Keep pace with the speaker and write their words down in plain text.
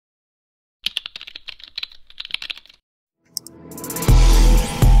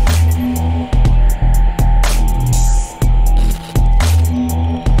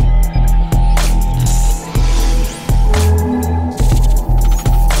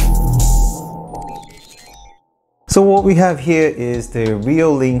So what we have here is the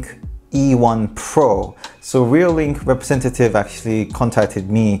Reolink E1 Pro. So Reolink representative actually contacted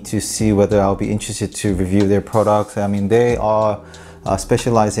me to see whether I'll be interested to review their products. I mean, they are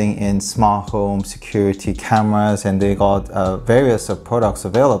specializing in smart home security cameras, and they got various products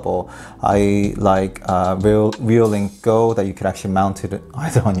available. I like Reolink Go, that you can actually mount it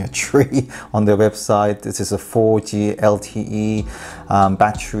either on your tree on their website. This is a 4G LTE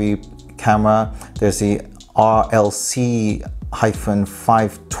battery camera. There's the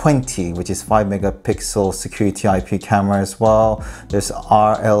RLC-520, which is 5 megapixel security IP camera as well. There's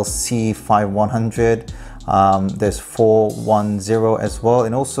RLC-5100. There's 410 as well,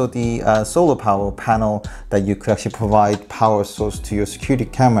 and also the solar power panel that you could actually provide power source to your security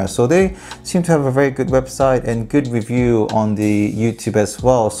camera. So they seem to have a very good website and good review on the YouTube as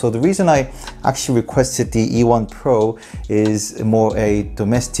well. So the reason I actually requested the E1 Pro is more a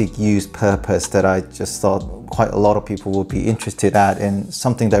domestic use purpose that I just thought quite a lot of people will be interested at, and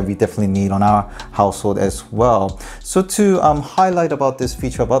something that we definitely need on our household as well. So to highlight about this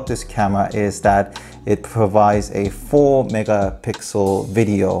feature about this camera is that it provides a 4 megapixel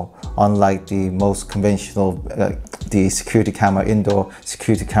video, unlike the most conventional the security camera, indoor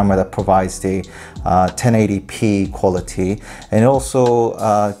security camera, that provides the 1080p quality, and also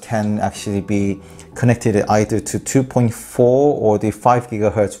can actually be connected either to 2.4 or the 5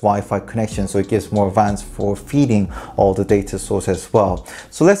 gigahertz Wi-Fi connection, so it gives more advanced for feeding all the data source as well.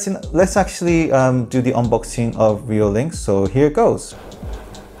 So let's actually do the unboxing of Reolink. So here it goes.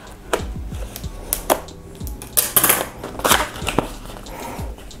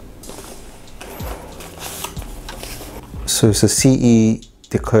 So it's a CE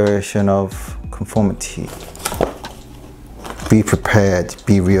declaration of conformity. Be prepared,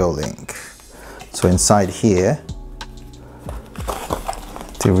 be Reolink. So inside here,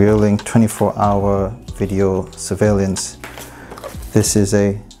 the Reolink 24-hour video surveillance. This is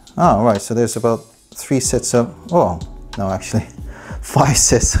right, so there's about 3 sets of, no, actually 5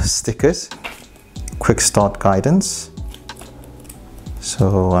 sets of stickers. Quick start guidance.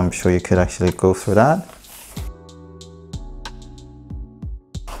 So I'm sure you could actually go through that.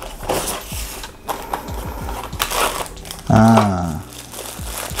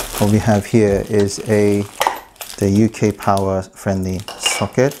 What we have here is the UK power friendly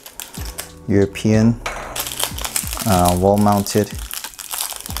socket, European wall mounted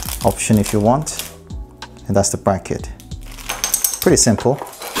option if you want, and that's the bracket. Pretty simple.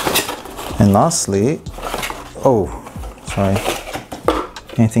 And lastly, sorry,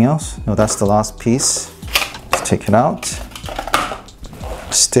 anything else? No, that's the last piece. Let's take it out.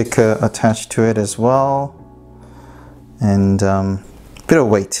 Sticker attached to it as well, and bit of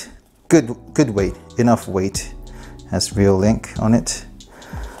weight. Good weight, enough weight. Has Reolink on it.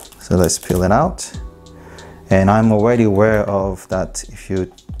 So let's peel it out. And I'm already aware of that. If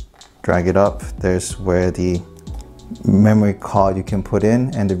you drag it up, there's where the memory card you can put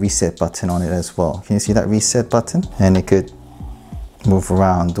in, and the reset button on it as well. Can you see that reset button? And it could move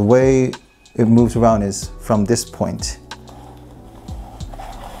around. The way it moves around is from this point.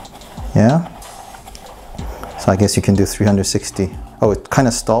 Yeah. So I guess you can do 360. Oh, it kind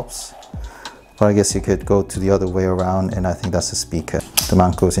of stops. But I guess you could go to the other way around, and I think that's a speaker. The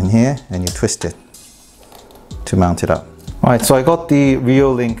mount goes in here, and you twist it to mount it up. All right, so I got the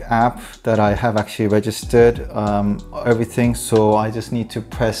Reolink app that I have actually registered everything. So I just need to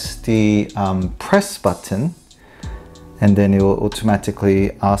press the press button, and then it will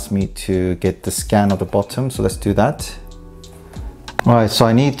automatically ask me to get the scan of the bottom. So let's do that. All right, so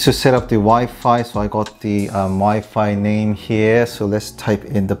I need to set up the Wi-Fi. So I got the Wi-Fi name here. So let's type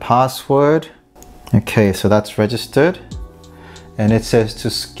in the password. Okay, so that's registered. And it says to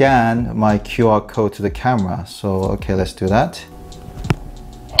scan my QR code to the camera. So, okay, let's do that.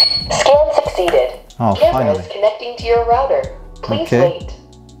 Scan succeeded. Oh, Camera finally. is connecting to your router. Please wait.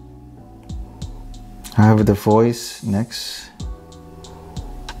 I have the voice next.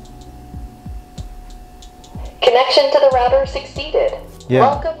 Connection to the router succeeded. Yeah.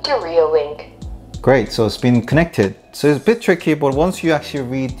 Welcome to Reolink. Great, so it's been connected. So it's a bit tricky, but once you actually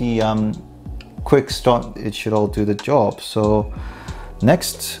read the quick start, it should all do the job. So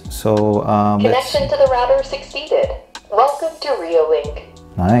next, connection to the router succeeded. Welcome to Reolink.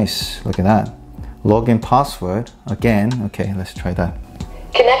 Nice, look at that. Login password again. Okay, let's try that.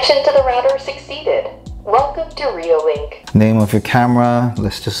 Connection to the router succeeded. Welcome to Reolink. Name of your camera,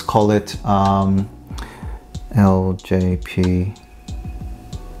 let's just call it LJP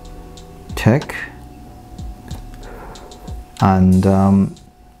Tech, and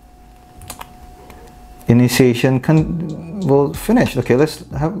initiation will finish. Okay, let's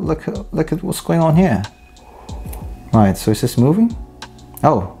have look at what's going on here. Right, so is this moving?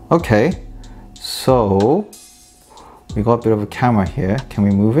 Oh, okay. So we got a bit of a camera here. Can we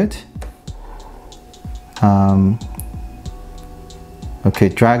move it? Okay,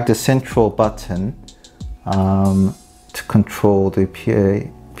 drag the central button to control the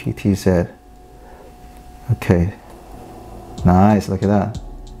PTZ. Okay, nice, look at that.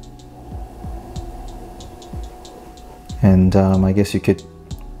 And I guess you could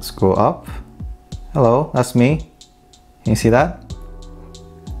scroll up. Hello, that's me. Can you see that?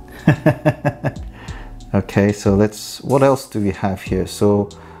 Okay, so what else do we have here? So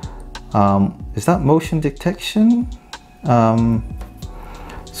is that motion detection?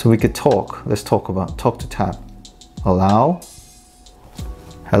 So we could talk. Let's talk to tab. Allow.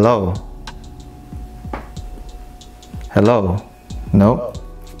 Hello. Hello. No.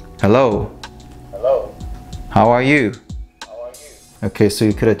 Hello. Hello. How are you? How are you? Okay, so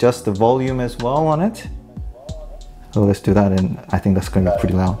you could adjust the volume as well on it. So let's do that, and I think that's going to be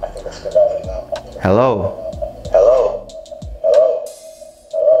pretty loud. Hello. Hello. Hello.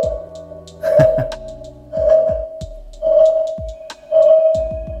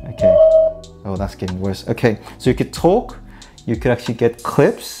 Okay. Oh, that's getting worse. Okay, so you could talk. You could actually get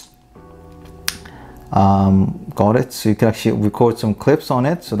clips. Got it. So you can actually record some clips on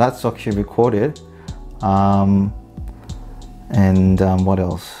it. So that's actually recorded. What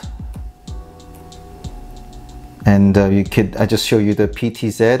else? And you could, I just show you the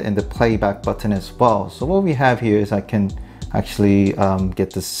PTZ and the playback button as well. So what we have here is I can actually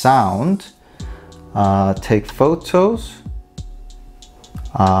get the sound, take photos,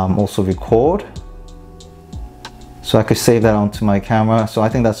 also record. So I could save that onto my camera. So I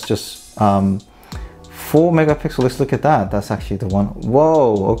think that's just 4 megapixel. Let's look at that. That's actually the one.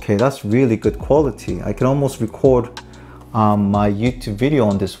 Whoa, okay, that's really good quality. I can almost record my YouTube video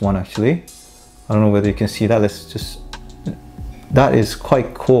on this one actually. I don't know whether you can see that. That is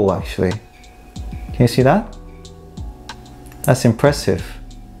quite cool actually. Can you see that? That's impressive.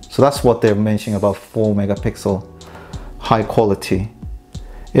 So that's what they're mentioning about 4 megapixel high quality.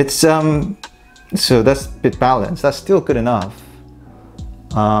 It's so that's a bit balanced. That's still good enough.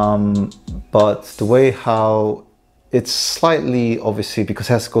 But the way how it's slightly, obviously, because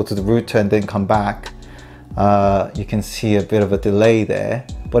it has to go to the router and then come back, you can see a bit of a delay there,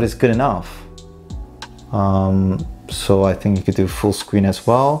 but it's good enough. So I think you could do full screen as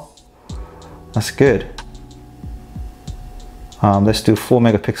well. That's good. Let's do 4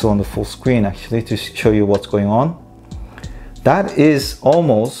 megapixel on the full screen actually to show you what's going on. That is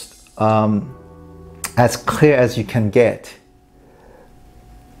almost as clear as you can get.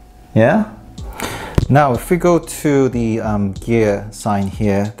 Yeah. Now if we go to the gear sign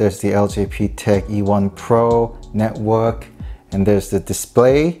here, there's the LJP Tech E1 Pro network, and there's the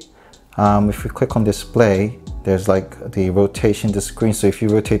display. If we click on display, there's like the rotation of the screen. So if you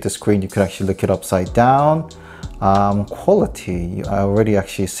rotate the screen, you could actually look it upside down. Quality, I already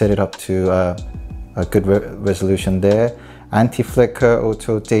actually set it up to a good resolution there. Anti-flicker,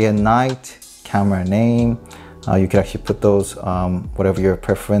 auto day and night, camera name. You could actually put those, whatever your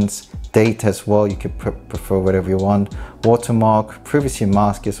preference. Date as well, you could prefer whatever you want. Watermark, privacy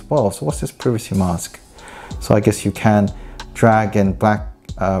mask as well. So what's this privacy mask? So I guess you can drag and black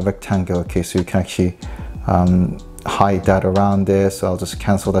rectangle. Okay, so you can actually hide that around there. So I'll just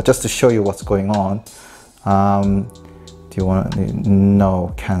cancel that just to show you what's going on. Do you want to,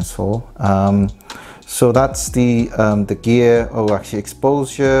 no, cancel. So that's the gear. Oh, actually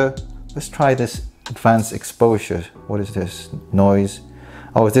exposure. Let's try this advanced exposure. What is this? Noise.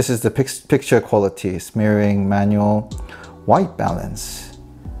 Oh, this is the picture quality, smearing, manual, white balance,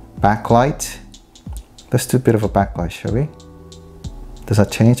 backlight. Let's do a bit of a backlight, shall we? Does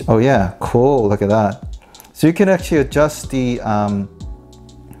that change? Oh yeah, cool, look at that. So you can actually adjust the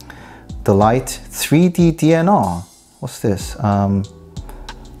light, 3D DNR. What's this?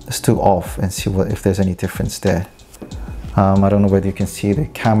 Let's do off and see if there's any difference there. I don't know whether you can see the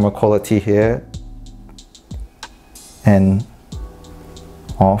camera quality here. And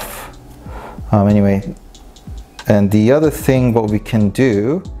off. Anyway, and the other thing what we can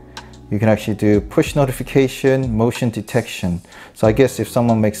do, you can actually do push notification, motion detection. So I guess if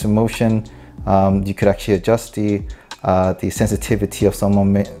someone makes a motion, you could actually adjust the sensitivity of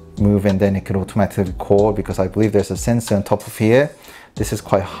someone move, and then it could automatically record, because I believe there's a sensor on top of here. This is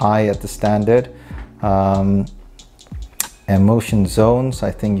quite high at the standard. And motion zones, I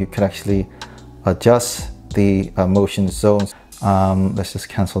think you could actually adjust the motion zones. Let's just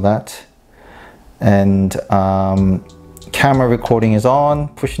cancel that. And camera recording is on,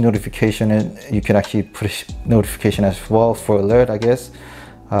 push notification, and you can actually push notification as well for alert, I guess.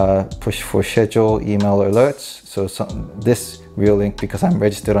 push for schedule email alerts. So this Reolink, because I'm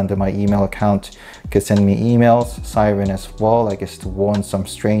registered under my email account, could send me emails, siren as well, I guess to warn some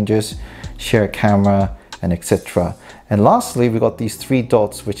strangers, share camera, and etc. And lastly, we got these 3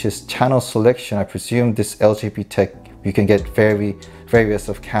 dots, which is channel selection. I presume this LJP Tech, you can get various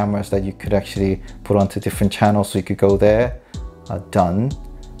of cameras that you could actually put onto different channels. So you could go there, done,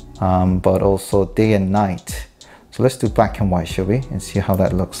 but also day and night. So let's do black and white, shall we? And see how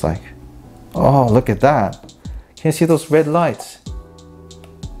that looks like. Oh, look at that. Can you see those red lights?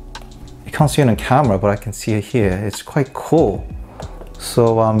 You can't see it on camera, but I can see it here. It's quite cool.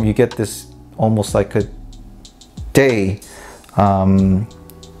 So you get this almost like a day,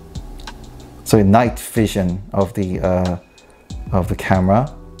 night vision of the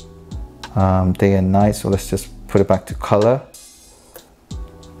camera, day and night. So let's just put it back to color.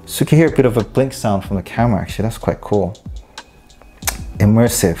 So you can hear a bit of a blink sound from the camera. Actually, that's quite cool.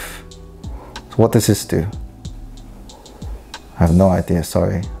 Immersive. So what does this do? I have no idea,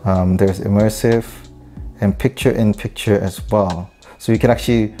 sorry. There's immersive and picture in picture as well. So you can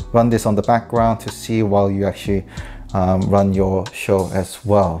actually run this on the background to see while you actually run your show as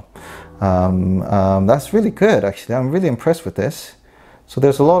well. That's really good, actually. I'm really impressed with this. So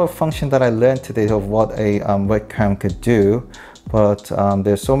there's a lot of function that I learned today of what a webcam could do, but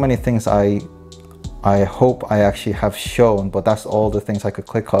there's so many things I hope I actually have shown, but that's all the things I could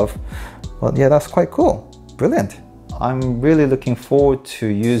click off. But yeah, that's quite cool. Brilliant. I'm really looking forward to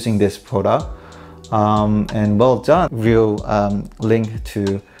using this product, and well done, Reolink,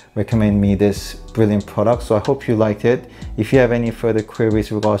 to recommend me this brilliant product. So I hope you liked it. If you have any further queries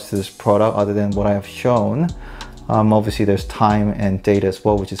in regards to this product other than what I have shown, obviously there's time and date as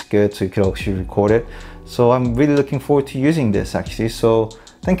well, which is good, so you can actually record it. So I'm really looking forward to using this actually. So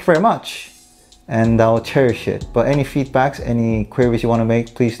thank you very much, and I'll cherish it. But any feedbacks, any queries you want to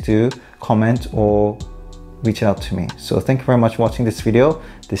make, please do comment or reach out to me. So thank you very much for watching this video.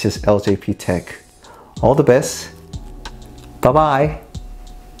 This is LJP Tech. All the best. Bye bye.